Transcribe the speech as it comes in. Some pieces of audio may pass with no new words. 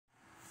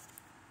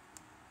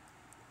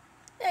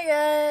Hey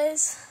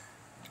guys,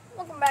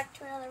 welcome back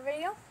to another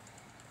video.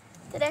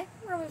 Today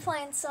we're going to be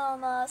playing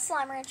some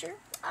Slime Rancher.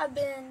 I've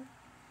been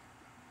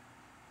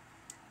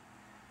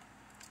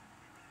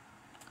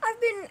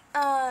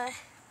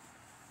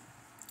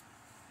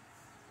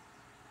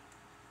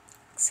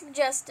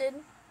suggested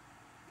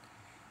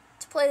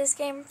to play this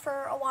game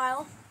for a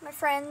while. My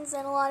friends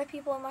and a lot of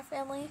people in my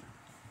family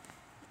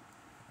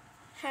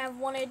have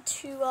wanted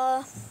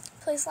to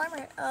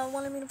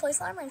wanted me to play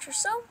Slime Rancher,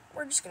 so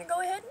we're just gonna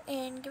go ahead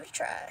and give it a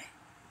try.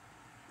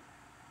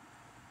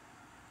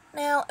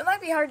 Now, it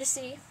might be hard to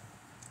see.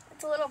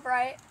 It's a little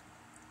bright.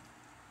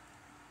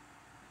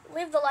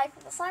 Live the life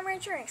of a Slime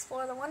Rancher and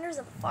explore the wonders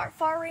of the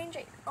far range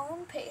at your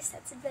own pace.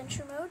 That's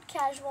adventure mode,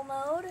 casual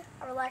mode,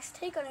 a relaxed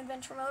take on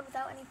adventure mode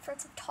without any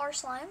threats of tar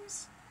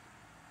slimes.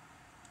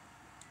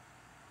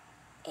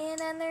 And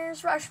then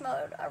there's rush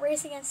mode, a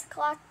race against the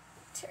clock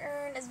to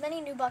earn as many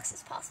new bucks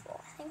as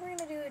possible. I think we're going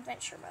to do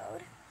adventure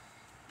mode.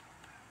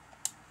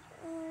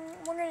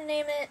 We're going to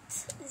name it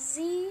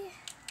Z_.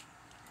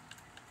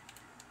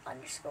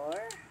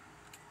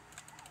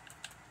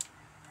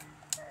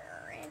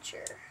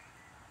 Rancher.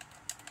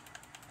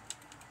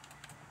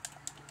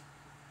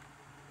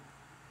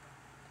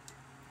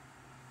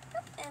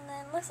 And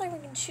then looks like we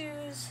can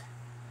choose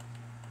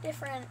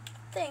different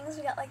things.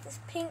 We got like this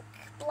pink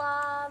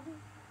blob,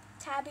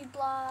 tabby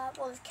blob,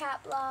 well, this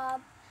cat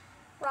blob,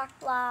 rock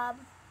blob,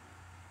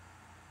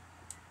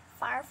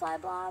 firefly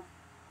blob,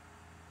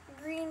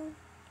 green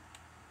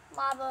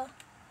lava,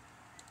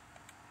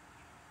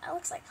 that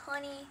looks like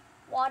honey,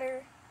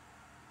 water,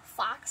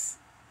 fox,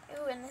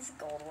 ooh, and this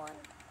gold one,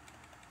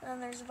 and then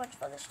there's a bunch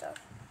of other stuff.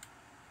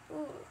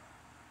 Ooh,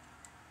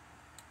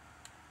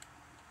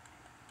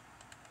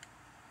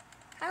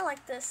 kind of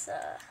like this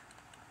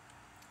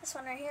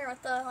one right here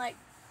with the like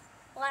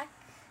black.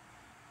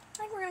 I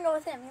think we're gonna go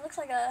with him. He looks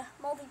like a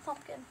moldy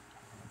pumpkin.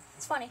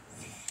 It's funny.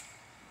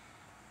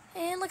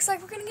 And looks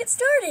like we're gonna get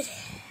started.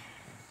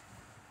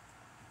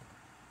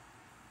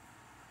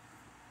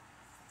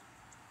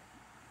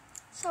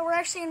 So we're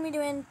actually gonna be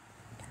doing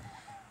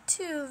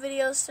 2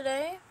 videos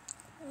today.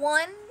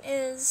 One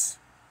is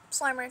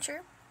Slime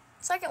Rancher.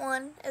 Second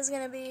one is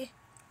gonna be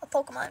a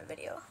Pokemon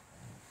video.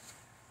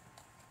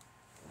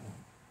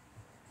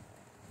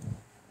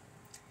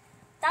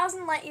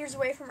 1,000 light years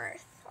away from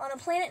Earth, on a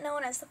planet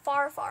known as the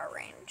Far, Far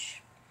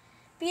Range,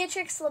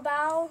 Beatrix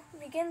LeBeau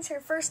begins her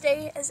first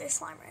day as a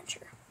Slime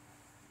Rancher.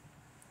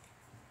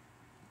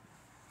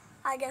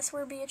 I guess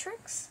we're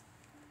Beatrix.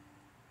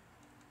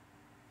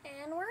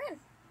 And we're in.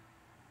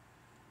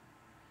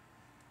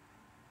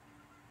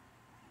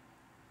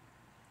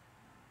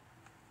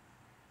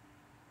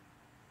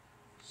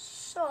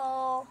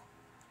 So,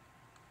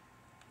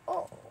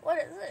 oh, what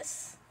is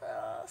this?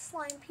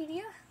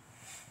 Slimepedia?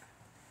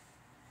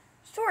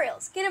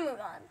 Tutorials. Get a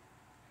move on.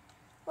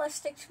 Left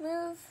stick to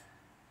move.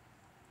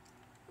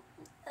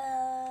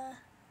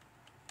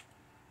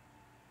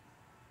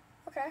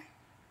 Okay.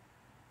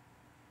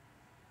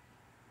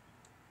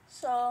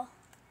 So,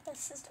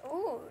 that's just,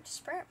 ooh,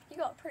 sprint. You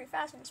go pretty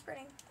fast when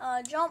sprinting.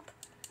 Jump.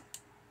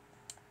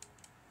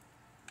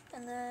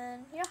 And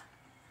then, yeah.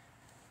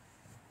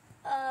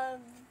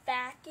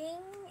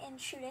 Backing and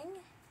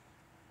shooting.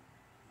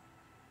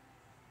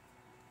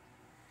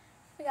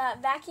 We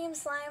got vacuum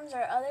slimes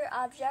or other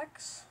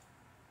objects.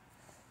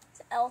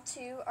 It's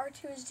L2.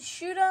 R2 is to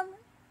shoot them.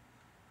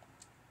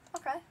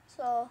 Okay,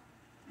 so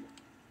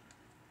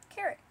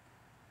carrot.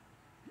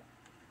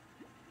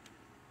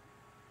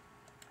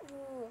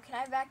 Ooh, can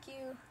I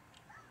vacuum?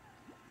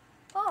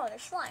 Oh, they're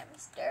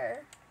slimes.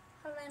 Durr.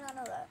 How did I not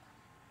know that?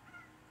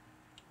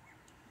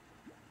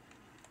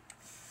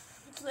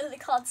 It's literally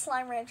called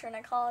Slime Rancher and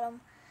I call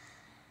them.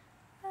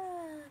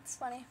 It's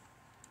funny.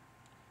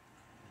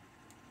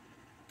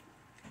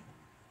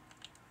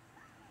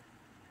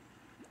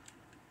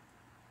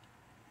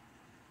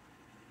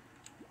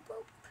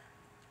 Boop.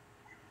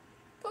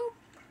 Boop.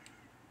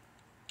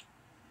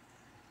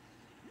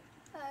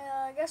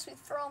 I guess we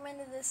throw them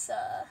into this,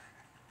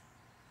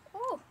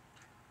 ooh.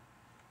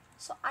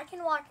 So I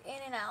can walk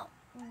in and out,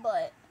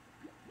 but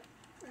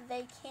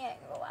they can't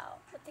go out,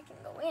 but they can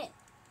go in.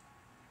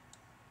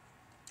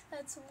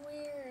 That's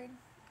weird.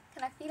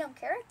 Can I feed them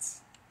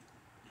carrots?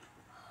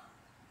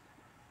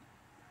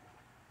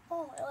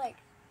 Oh, it like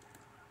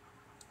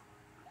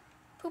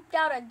pooped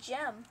out a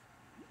gem.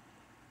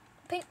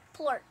 Pink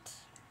plort.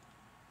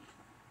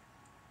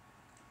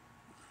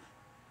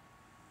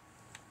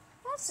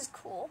 Well, this is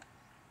cool.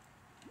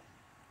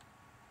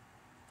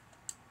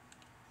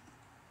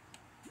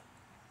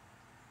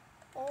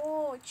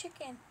 Oh,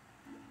 chicken.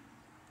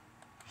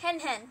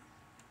 Hen.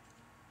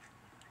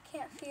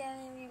 Can't feed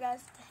any of you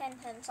guys the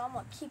hen, so I'm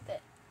gonna keep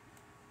it.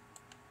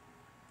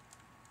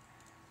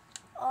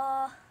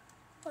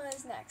 What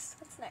is next?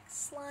 What's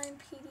next?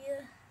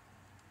 Slimepedia.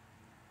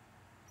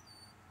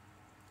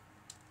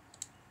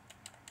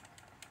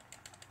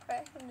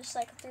 Okay, I'm just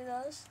cycle through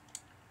those.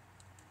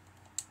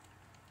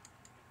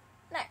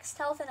 Next,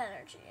 health and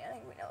energy. I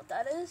think we know what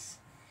that is.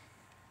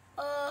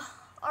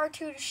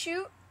 R2 to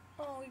shoot.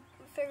 Oh, we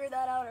figured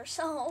that out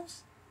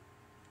ourselves.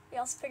 We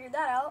also figured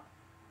that out.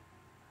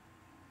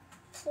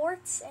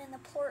 Plorts and the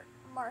plort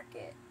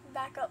market.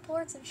 Back up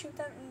plorts and shoot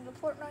them in the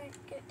plort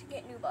market to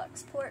get new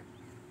bucks. Plort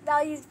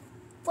values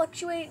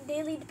fluctuate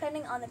daily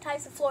depending on the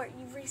types of plort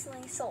you've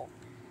recently sold.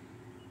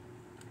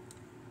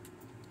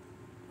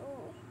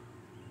 Ooh.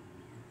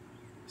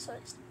 So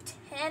it's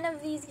 10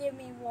 of these give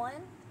me 1,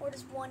 or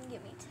does 1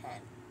 give me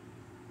 10?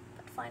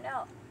 Let's find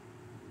out.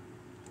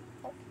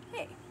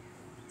 Okay.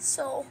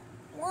 So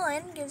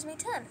 1 gives me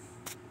 10.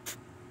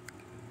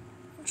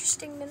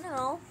 Interesting to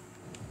know.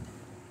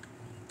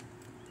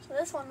 So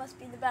this one must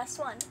be the best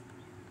one.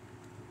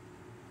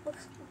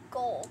 Looks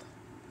gold.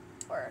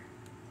 Or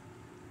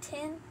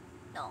tin?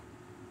 No.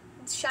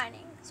 It's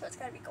shining, so it's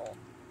gotta be gold.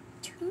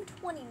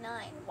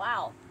 229.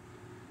 Wow.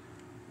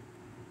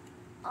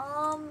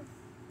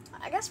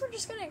 I guess we're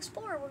just gonna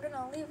explore. We're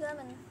gonna leave them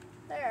in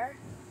there.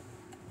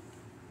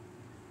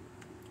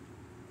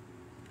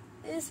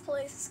 This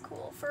place is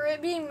cool. For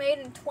it being made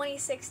in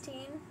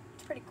 2016,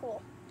 it's pretty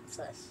cool. What's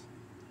this?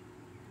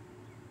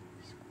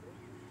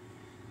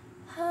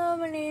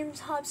 My name's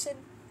Hobson.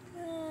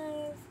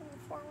 From the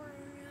former,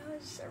 I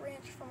was a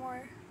ranch for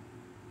more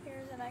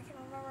years than I can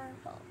remember.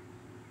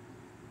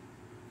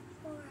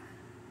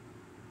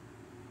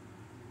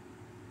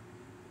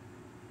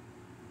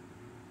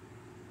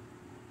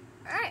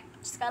 Alright,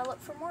 just gotta look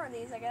for more of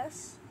these, I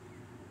guess.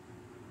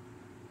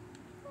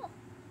 Oh.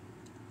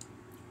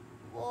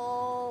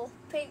 Whoa,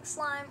 pink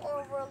slime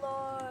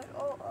overload.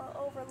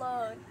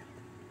 Overload.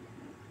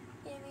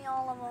 Give me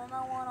all of them.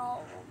 I want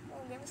all of them.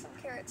 Oh, give me some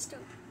carrots too.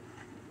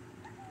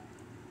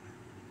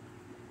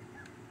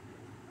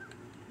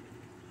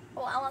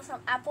 Oh, I want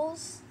some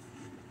apples.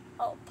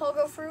 Oh,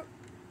 pogo fruit.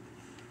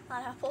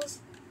 Not apples.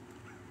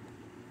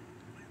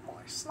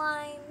 More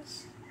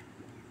slimes.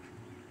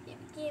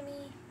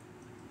 Gimme.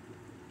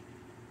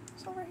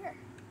 What's over here?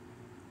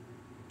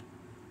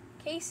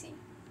 Casey.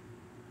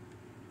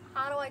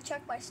 How do I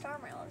check my star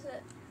mail? Is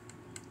it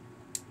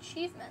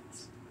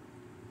achievements?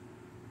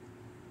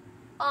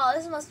 Oh,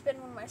 this must have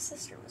been when my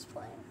sister was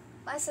playing.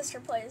 My sister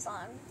plays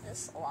on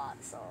this a lot,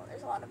 so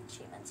there's a lot of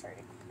achievements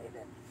already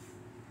completed.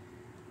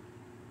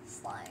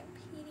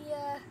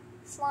 Slimepedia.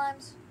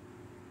 Slimes.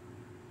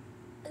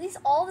 Are these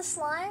all the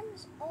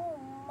slimes? Oh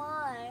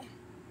my.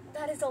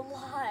 That is a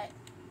lot.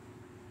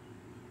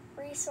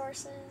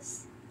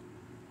 Resources.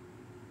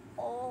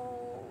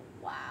 Oh,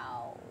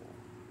 wow.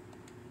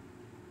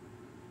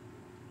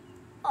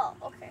 Oh,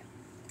 okay.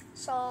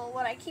 So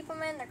what I keep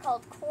them in, they're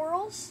called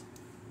corals,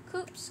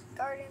 coops,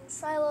 gardens,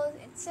 silos,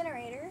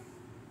 incinerator,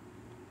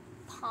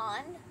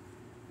 pond,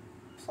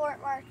 plort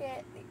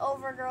market, the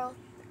overgrowth,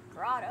 the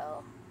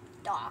grotto,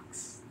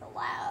 docks, the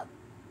lab.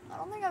 I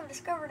don't think I've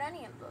discovered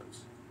any of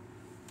those.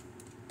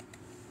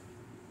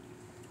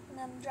 And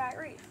then the dry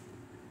reef.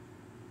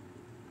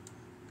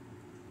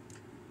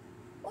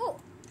 Oh!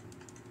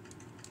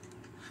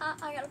 Ha,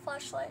 I got a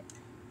flashlight.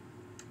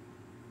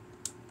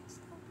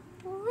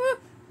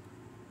 Whoop.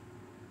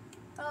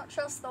 I don't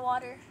trust the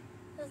water.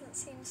 Doesn't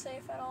seem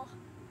safe at all.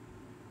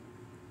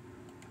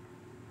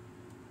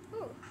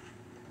 Ooh.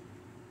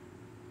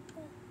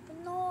 Oh,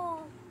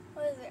 no.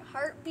 What is it?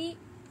 Heartbeat?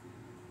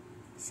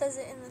 It says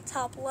it in the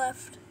top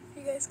left. If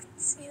you guys can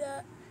see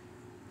that.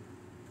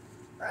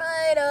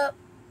 Right up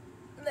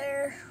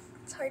there.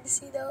 It's hard to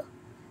see though.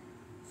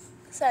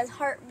 It says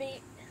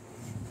heartbeat.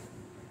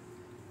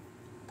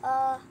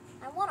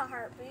 I want a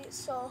heartbeat,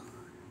 so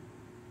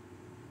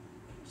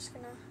I'm just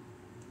gonna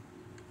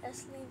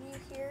leave you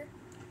here.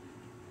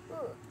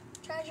 Ooh,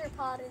 treasure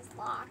pod is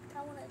locked.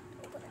 I want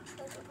to open a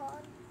treasure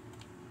pod.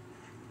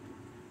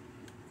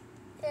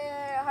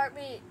 Yeah,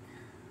 heartbeat.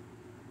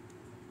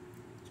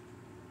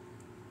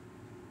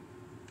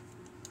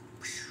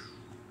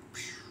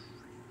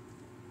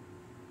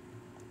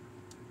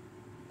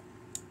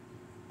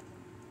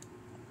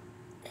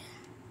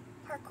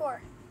 Parkour.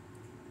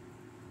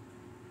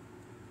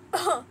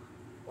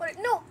 What?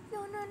 No,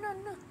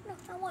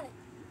 I want it.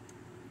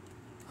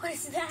 What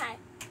is that?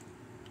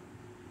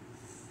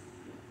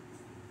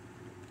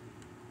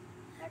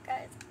 That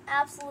guy's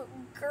absolute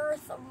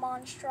girth of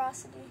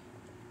monstrosity.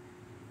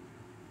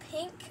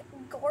 Pink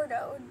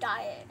Gordo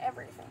diet,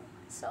 everything.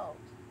 So,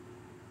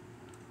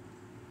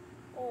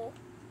 oh,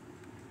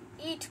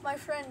 eat, my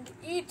friend,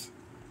 eat.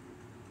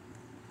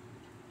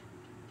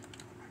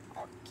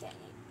 Oh, can't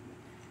eat.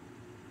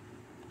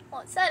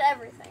 Well, it said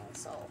everything,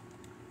 so.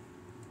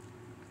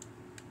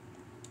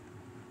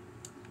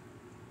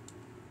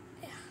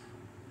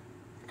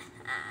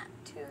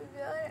 Too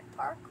good at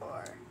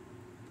parkour.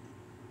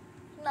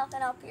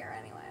 Nothing up here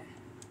anyway.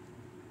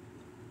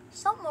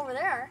 Something over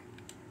there.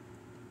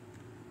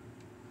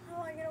 How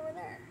do I get over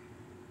there?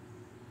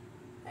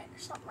 Wait,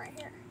 there's something right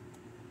here.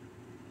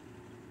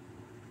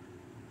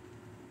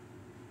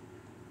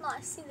 No,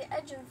 I see the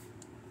edge of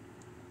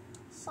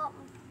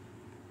something.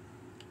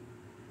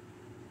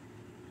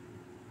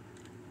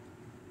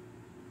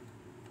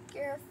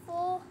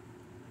 Careful.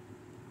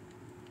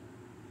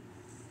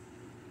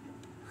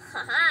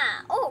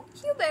 Haha! Oh,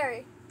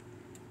 Q-berry!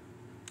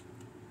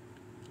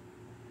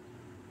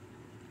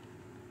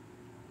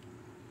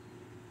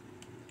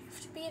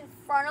 have to be in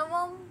front of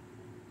them?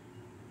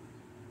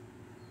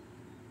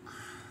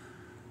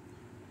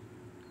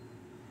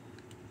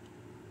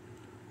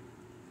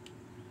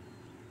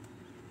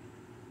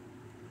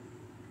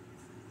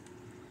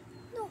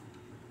 No.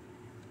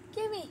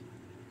 Gimme.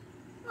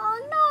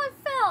 Oh no, it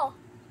fell.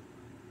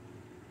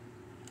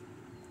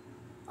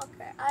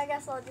 Okay, I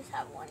guess I'll just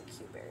have one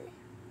Q-berry.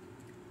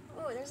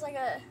 Ooh, there's like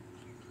a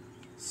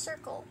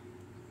circle.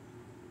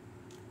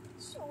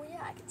 So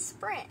yeah, I can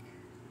sprint.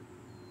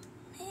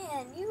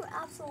 Man, you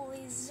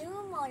absolutely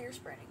zoom while you're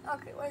sprinting.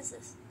 Okay, what is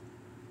this?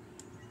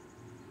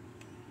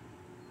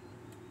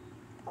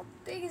 How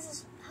big is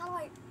this? How do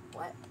I...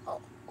 What?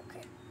 Oh,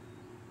 okay.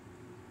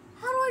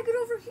 How do I get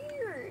over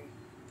here?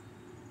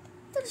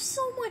 There's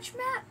so much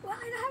map. Well,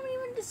 I haven't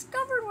even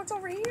discovered what's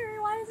over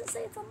here. Why does it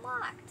say it's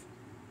unlocked?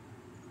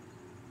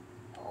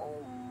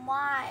 Oh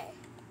my.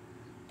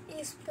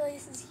 This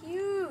place is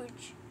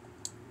huge.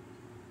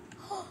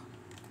 Oh,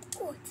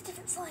 it's a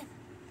different slime.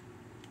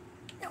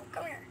 No,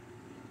 come here.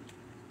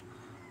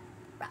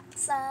 Rock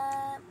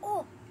slime.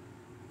 Oh,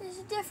 there's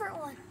a different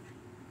one.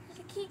 There's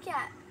a key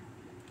cat.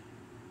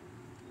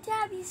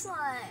 Tabby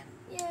slime.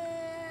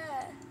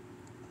 Yeah.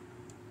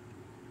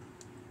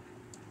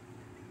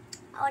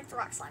 I like the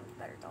rock slime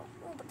better though.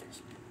 Oh, but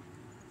there's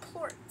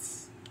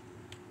plorts.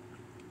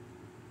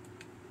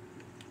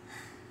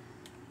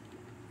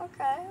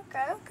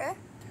 Okay.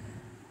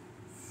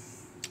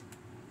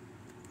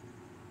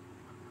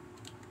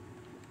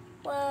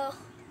 Well,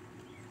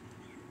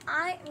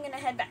 I am gonna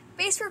head back to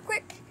base real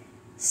quick.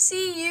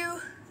 See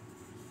you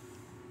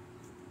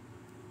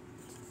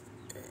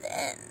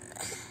then.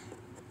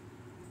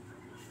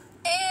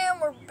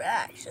 And we're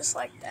back, just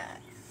like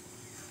that.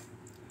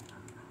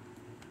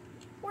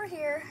 We're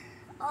here.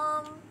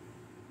 Slimes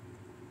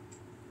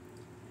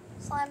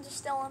are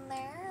still in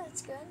there.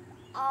 That's good.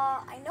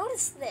 I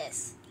noticed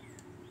this.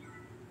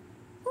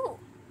 Ooh.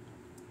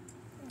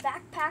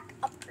 Backpack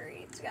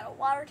upgrades. We got a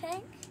water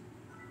tank.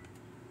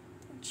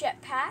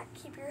 Jetpack.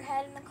 Keep your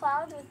head in the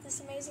clouds with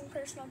this amazing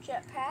personal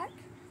jetpack.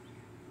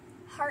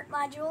 Heart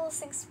module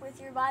syncs with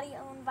your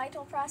body-owned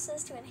vital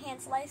process to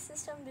enhance life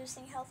system,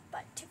 boosting health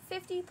by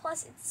 250,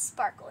 plus it's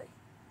sparkly.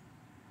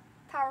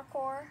 Power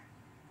core.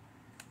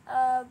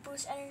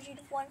 Boost energy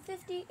to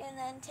 150, and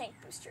then tank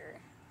booster.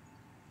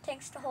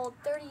 Tanks to hold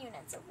 30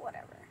 units of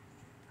whatever.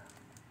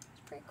 It's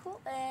pretty cool.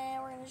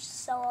 And we're going to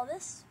just sell all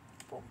this.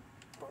 Boom,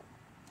 boom,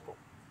 boom.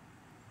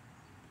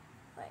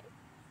 Wait,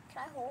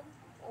 can I hold?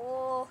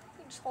 Oh,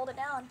 you can just hold it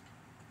down.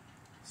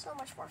 So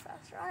much more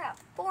faster. I got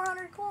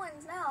 400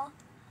 coins now.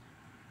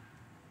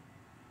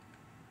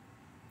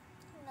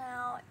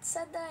 Now, it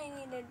said that I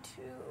needed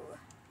to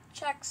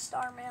check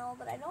Star Mail,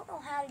 but I don't know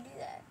how to do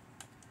that.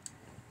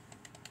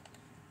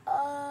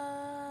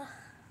 I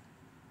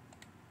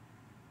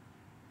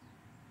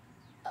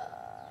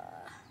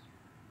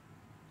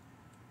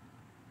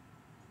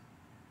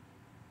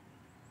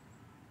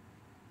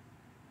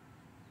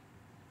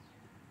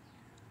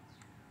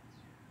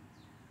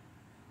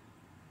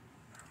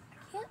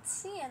can't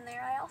see in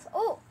there. I also...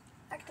 Oh!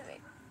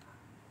 Activate.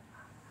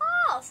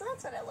 Oh, so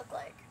that's what it looked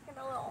like.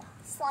 Got a little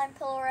slime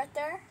pillow right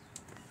there.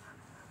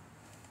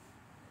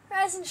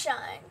 Rise and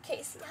shine,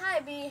 Casey. Hi,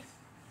 B.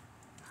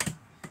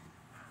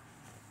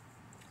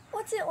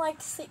 What's it like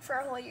to sleep for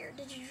a whole year?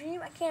 Did you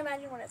dream? I can't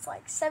imagine what it's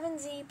like.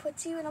 7Z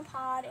puts you in a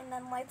pod and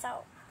then lights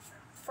out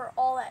for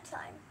all that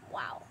time.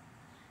 Wow.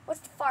 What's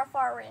the far,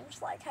 far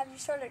range like? Have you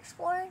started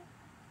exploring?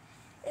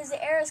 Is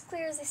the air as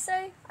clear as they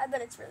say? I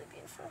bet it's really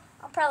beautiful.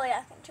 I'm probably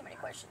asking too many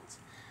questions.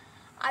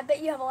 I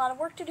bet you have a lot of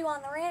work to do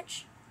on the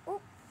ranch.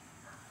 Oop.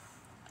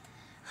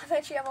 I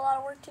bet you have a lot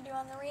of work to do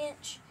on the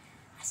ranch.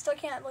 I still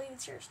can't believe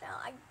it's yours now.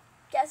 I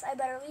guess I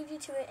better leave you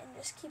to it and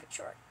just keep it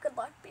short. Good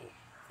luck, B.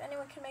 If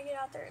anyone can make it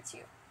out there, it's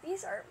you.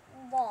 These are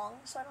long,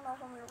 so I don't know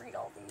if I'm going to read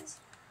all these.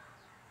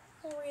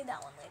 We'll read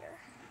that one later.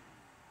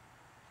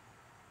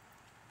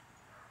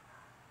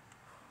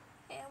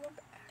 And we're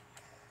back.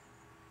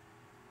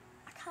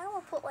 I kind of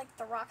want to put like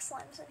the rock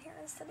slimes in here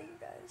instead of you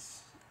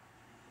guys.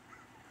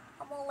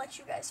 I'm going to let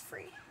you guys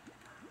free.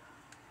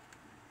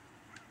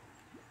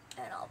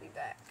 And I'll be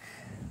back.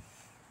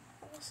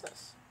 What's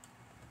this?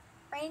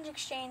 Range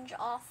exchange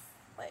off.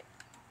 Wait.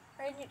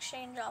 Range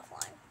exchange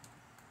offline.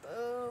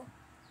 Boo.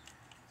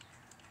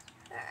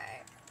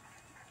 Alright.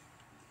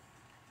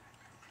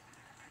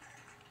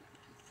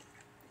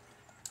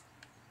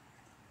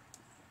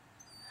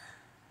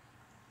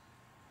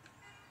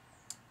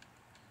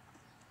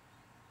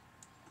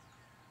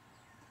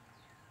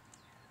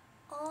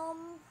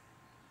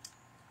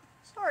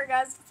 Sorry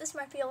guys, this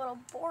might be a little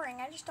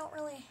boring. I just don't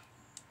really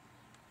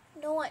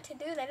know what to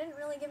do. They didn't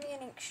really give me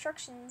any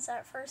instructions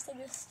at first.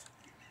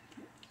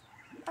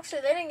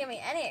 Actually, they didn't give me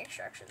any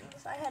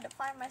instructions. I had to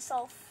find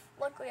myself.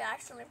 Luckily, I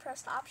accidentally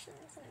pressed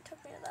options, and it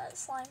took me to that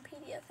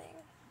Slimepedia thing.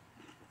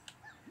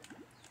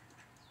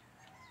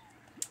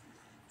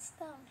 It's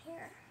down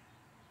here.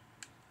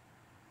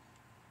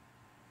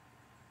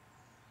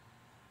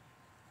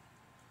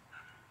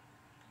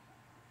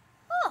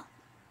 Oh!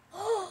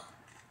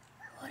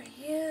 What are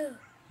you?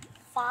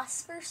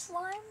 Phosphor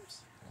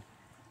slimes?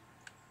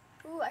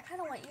 Ooh, I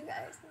kind of want you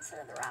guys instead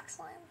of the rock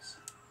slimes.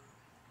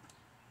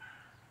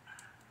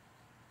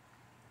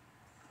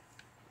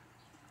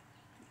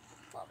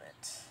 Love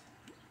it.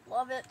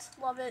 Love it.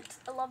 Love it.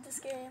 I love this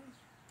game.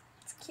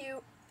 It's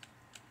cute.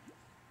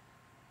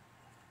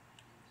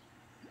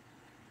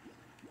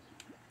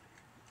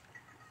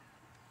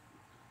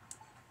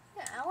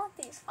 Yeah, I want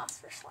these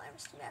phosphor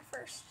slimes to be at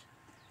first.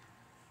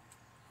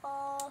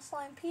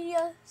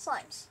 Slimepedia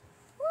slimes.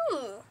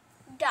 Ooh,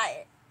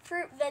 diet.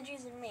 Fruit,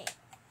 veggies, and meat.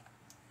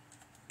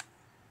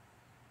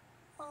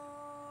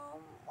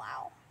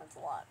 Wow, that's a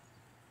lot.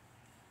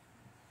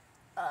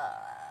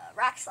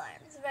 Rock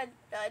slimes,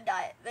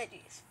 diet,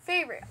 veggies.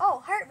 Favorite.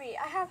 Oh, heartbeat.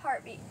 I have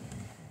heartbeat.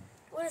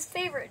 What does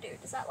favorite do?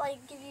 Does that,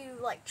 like, give you,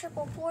 like,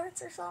 triple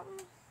plorts or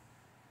something?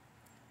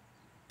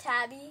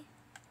 Tabby.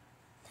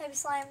 Tabby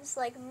slimes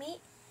like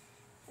meat.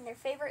 And their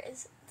favorite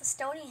is the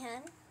stony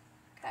hen.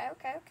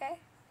 Okay.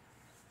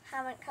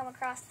 Haven't come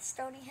across the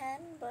stony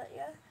hen, but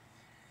yeah.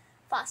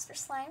 Phosphor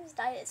slimes.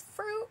 Diet is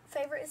fruit.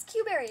 Favorite is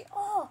Q-berry.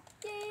 Oh,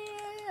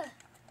 yeah.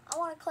 I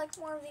want to collect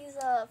more of these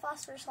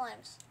phosphor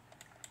slimes.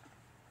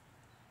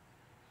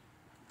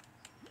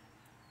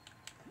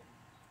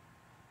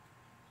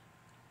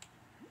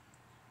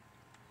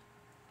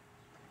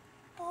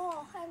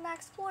 Oh, I have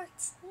max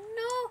plorts.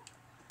 No!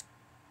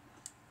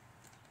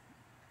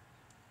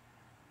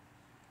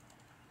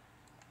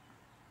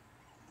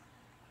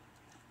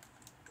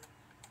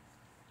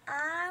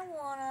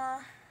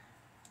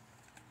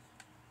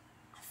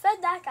 I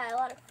fed that guy a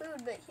lot of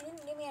food, but he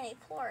didn't give me any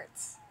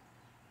plorts.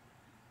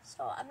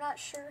 So I'm not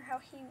sure how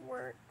he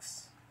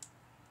works.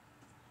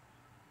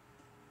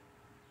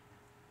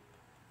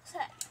 What's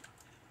that?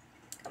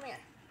 Come here.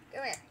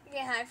 Come here. You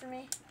can't hide from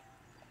me.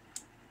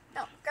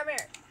 No, come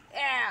here.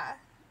 Yeah.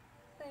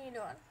 What are you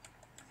doing?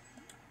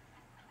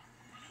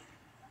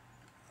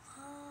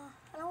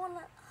 I don't want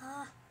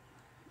to...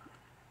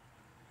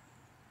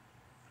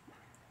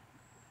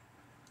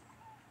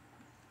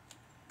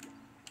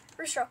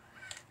 Restro.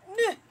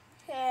 Yeah.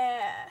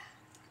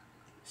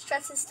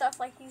 Stretches stuff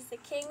like he's the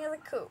king of the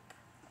coop.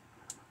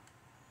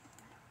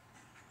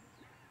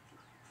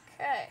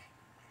 Okay.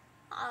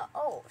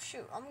 Oh,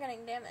 shoot. I'm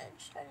getting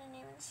damaged. I didn't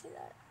even see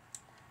that.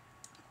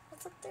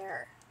 What's up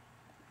there?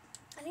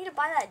 I need to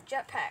buy that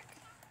jetpack.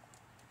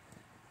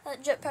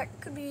 That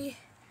jetpack could be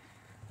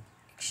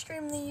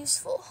extremely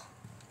useful.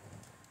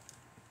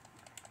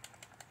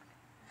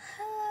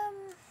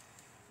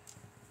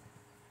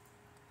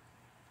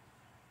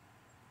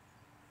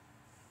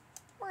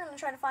 We're going to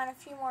try to find a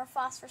few more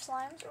phosphor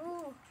slimes.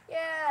 Ooh,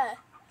 yeah.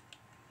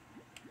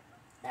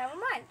 Never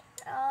mind.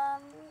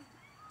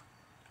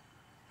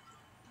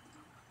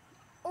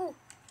 Oh,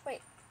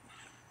 wait.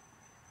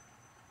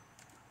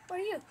 What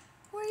are you?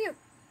 Who are you?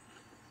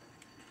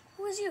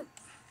 Who is you?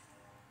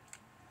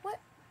 What?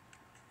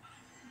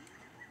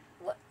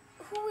 What?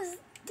 Who was...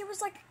 There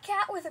was like a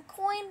cat with a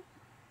coin.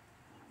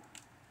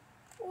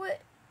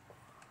 What?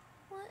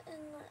 What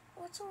in the...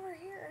 What's over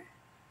here?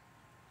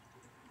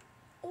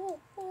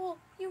 Oh,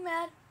 you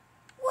mad?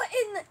 What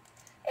in the...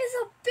 It's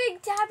a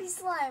big tabby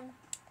slime.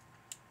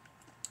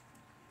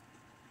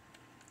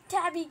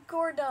 Tabby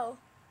Gordo.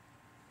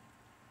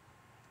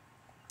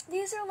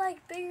 These are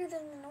like bigger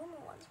than the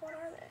normal ones. What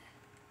are they?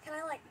 Can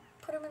I like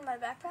put them in my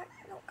backpack?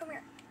 No, come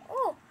here.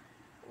 Oh,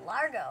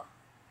 Largo.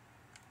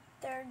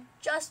 They're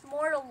just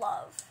more to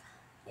love.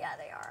 Yeah,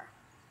 they are.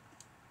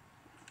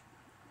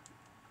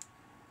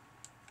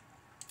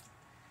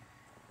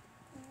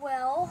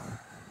 Well,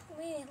 let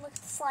me look at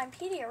the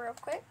Slimepedia real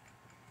quick.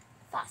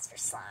 Phosphor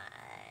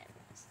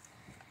slimes.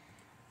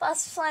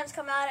 Phosphor slimes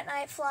come out at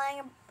night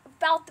flying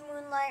about the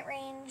moonlight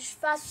range.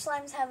 Phosphor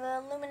slimes have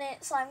a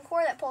luminant slime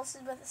core that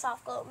pulses with a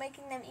soft glow,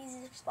 making them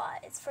easy to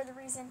spot. It's for the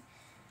reason,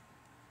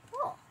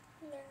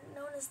 they're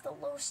known as the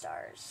low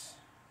stars.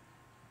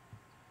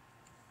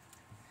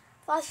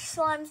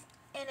 Phosphor slimes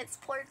and its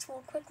plorts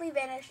will quickly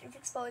vanish if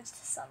exposed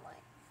to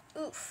sunlight.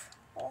 Oof.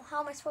 Well,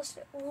 how am I supposed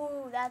to...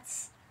 Ooh,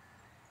 that's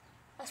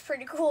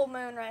pretty cool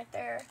moon right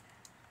there.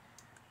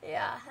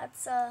 Yeah,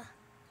 that's a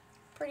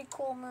pretty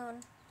cool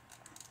moon.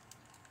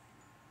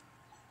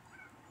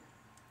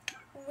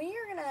 We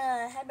are going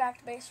to head back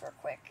to base real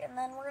quick, and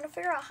then we're going to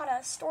figure out how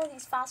to store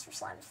these phosphor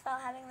slimes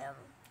without having them,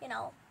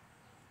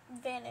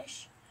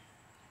 vanish.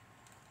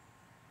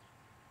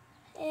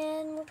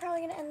 And we're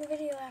probably going to end the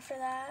video after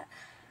that.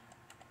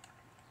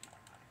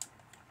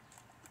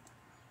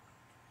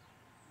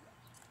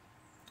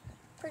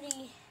 I'd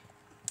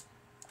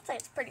say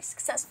it's a pretty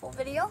successful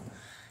video.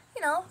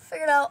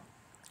 Figured out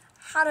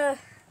how to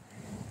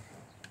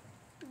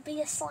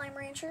be a slime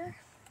rancher.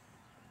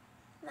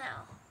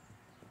 Now,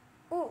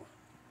 ooh.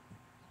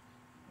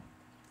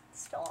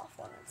 Still off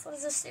limits. What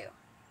does this do?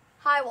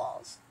 High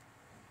walls.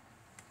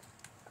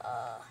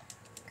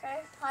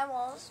 Okay, high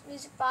walls,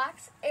 music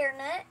box, air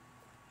net.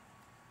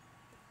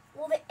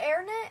 Will the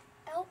air net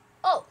help?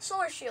 Oh,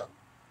 solar shield.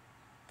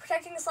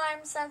 Protecting the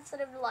slime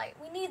sensitive to light.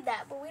 We need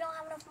that, but we don't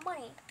have enough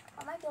money.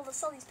 I might be able to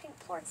sell these pink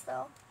plorts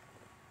though,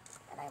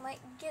 and I might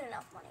get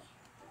enough money.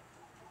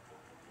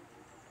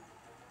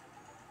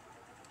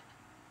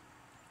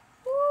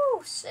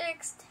 Ooh,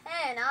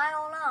 610. I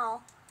don't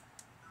know.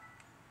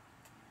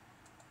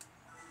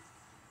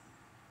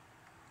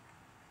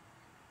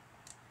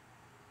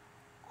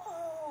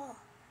 Oh,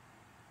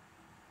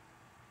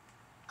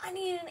 I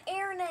need an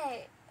air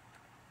net.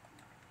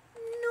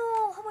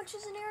 No, how much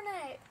is an air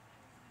net?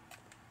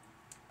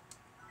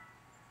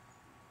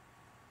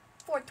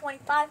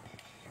 $4.25.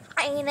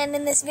 I ain't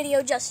ending this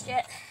video just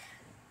yet.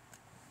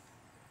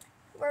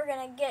 We're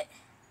gonna get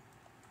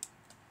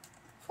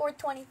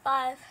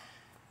 $4.25.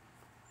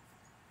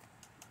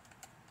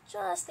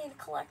 Just need to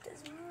collect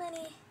as many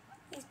of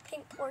these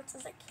pink ports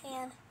as I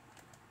can.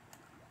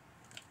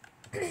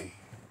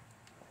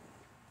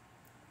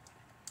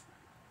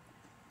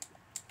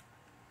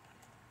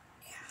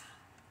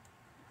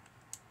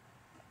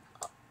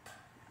 Up.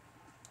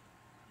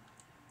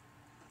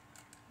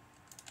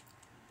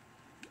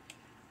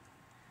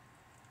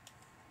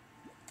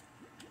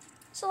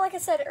 So like I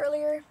said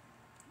earlier,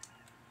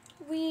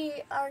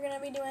 we are going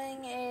to be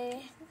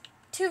doing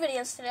two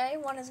videos today.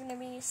 One is going to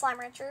be Slime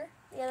Rancher.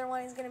 The other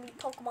one is going to be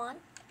Pokemon.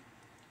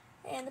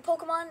 And the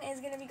Pokemon is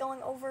going to be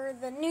going over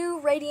the new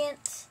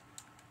Radiant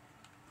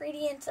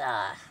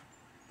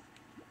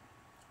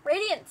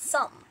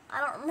something.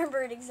 I don't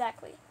remember it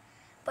exactly.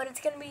 But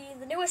it's going to be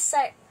the newest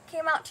set.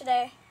 Came out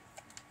today.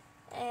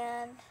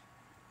 And,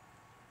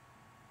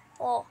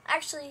 well,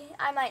 actually,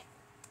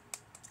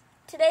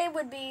 today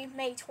would be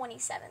May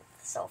 27th.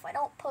 So if I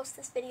don't post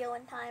this video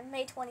in time,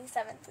 May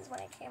 27th is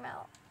when it came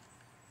out.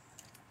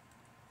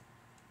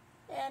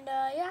 And,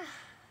 yeah.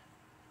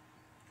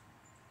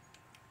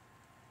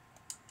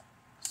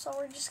 So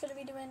we're just going to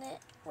be doing it.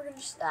 We're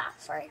just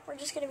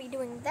going to be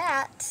doing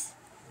that.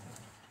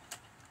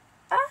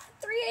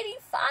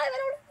 385, I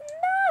don't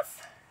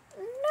have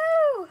enough.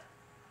 No.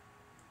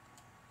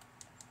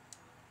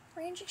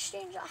 Range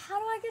exchange. How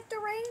do I get the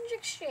range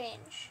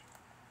exchange?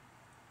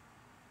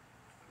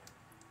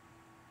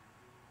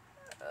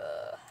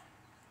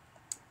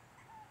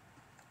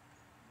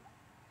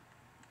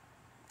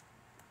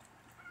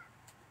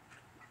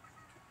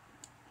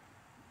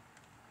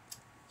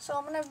 So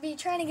I'm going to be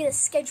trying to get a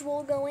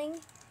schedule going.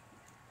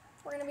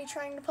 We're going to be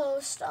trying to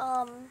post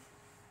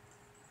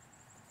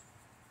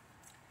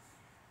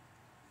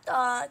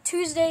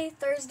Tuesday,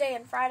 Thursday,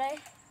 and Friday.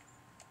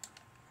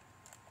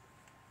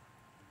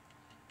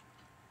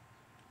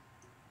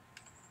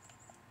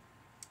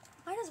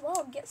 Might as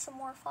well get some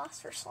more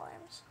phosphor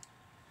slimes.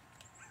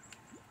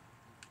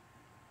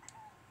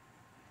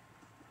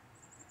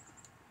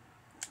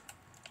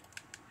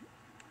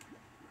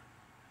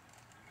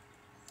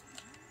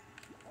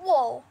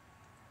 Whoa.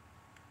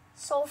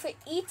 So if it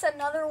eats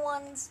another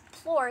one's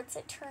plorts,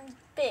 it turns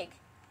big.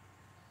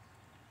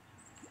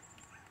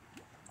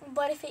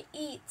 But if it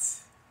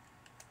eats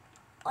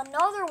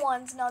another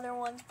one's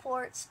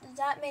plorts, does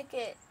that make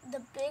it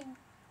the big,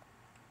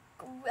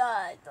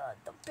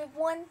 the big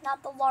one?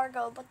 Not the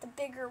Largo, but the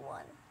bigger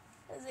one.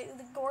 Is it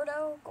the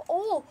Gordo?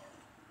 Oh!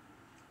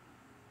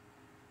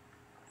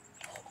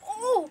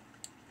 Oh!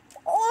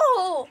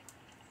 Oh!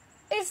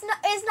 It's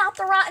not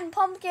the rotten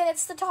pumpkin,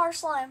 it's the tar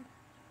slime.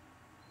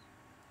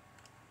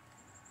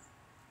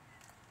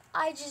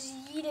 I just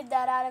yeeted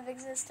that out of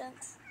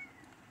existence.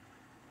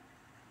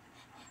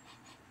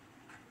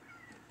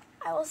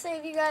 I will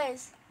save you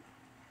guys.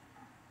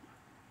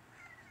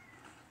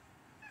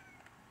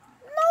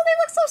 No, they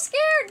look so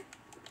scared.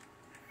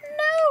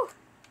 No.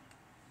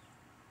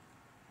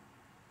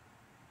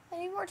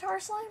 Any more tar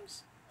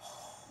slimes?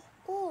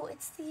 Oh,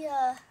 it's the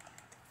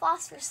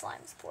phosphor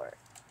slime sport.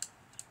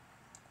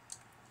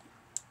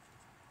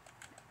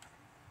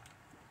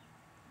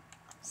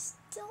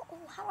 Oh,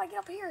 how do I get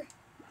up here?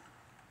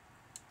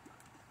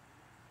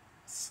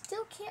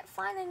 Still can't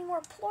find any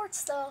more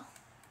plorts though.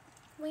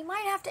 We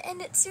might have to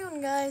end it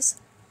soon, guys.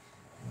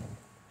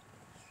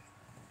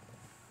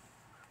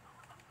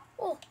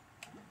 Oh.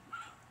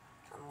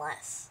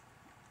 Unless.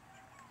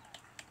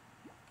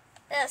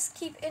 Yes,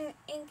 keep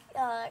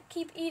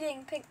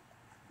eating pink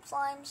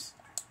slimes.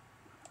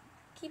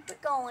 Keep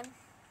it going.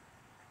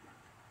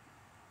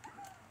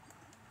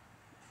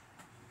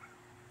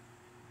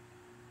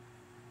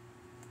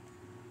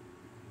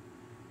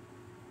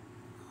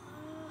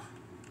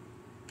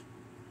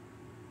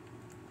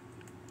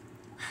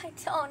 I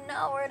don't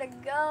know where to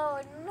go.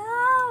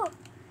 No.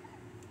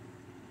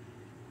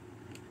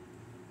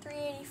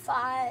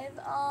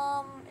 385.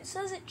 It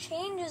says it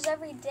changes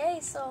every day,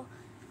 so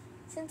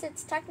since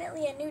it's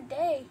technically a new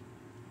day,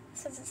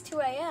 since it's 2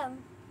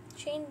 a.m.,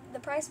 the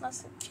price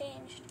must have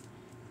changed.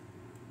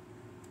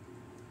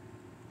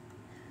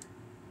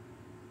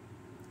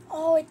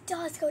 Oh, it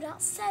does go down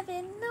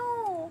 7.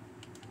 No.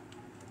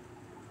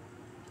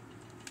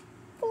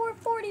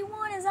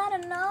 441. Is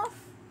that enough?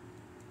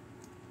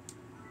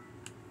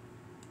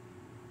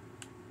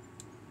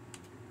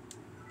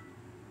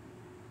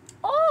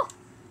 Oh,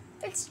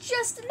 it's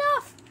just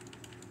enough.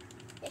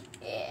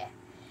 Yeah.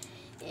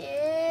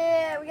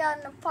 Yeah, we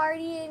got a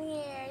party in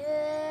here.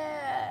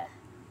 Yeah.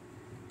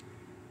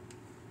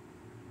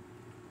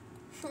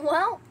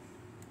 Well,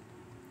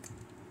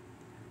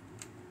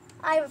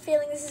 I have a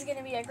feeling this is going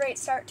to be a great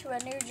start to a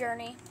new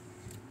journey.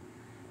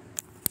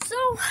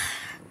 So,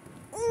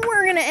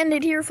 we're going to end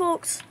it here,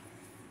 folks.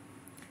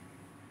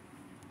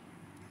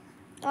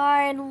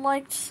 I'd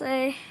like to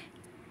say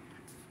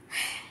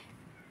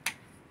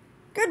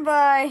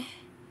goodbye.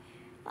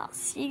 I'll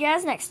see you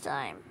guys next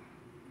time.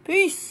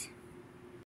 Peace.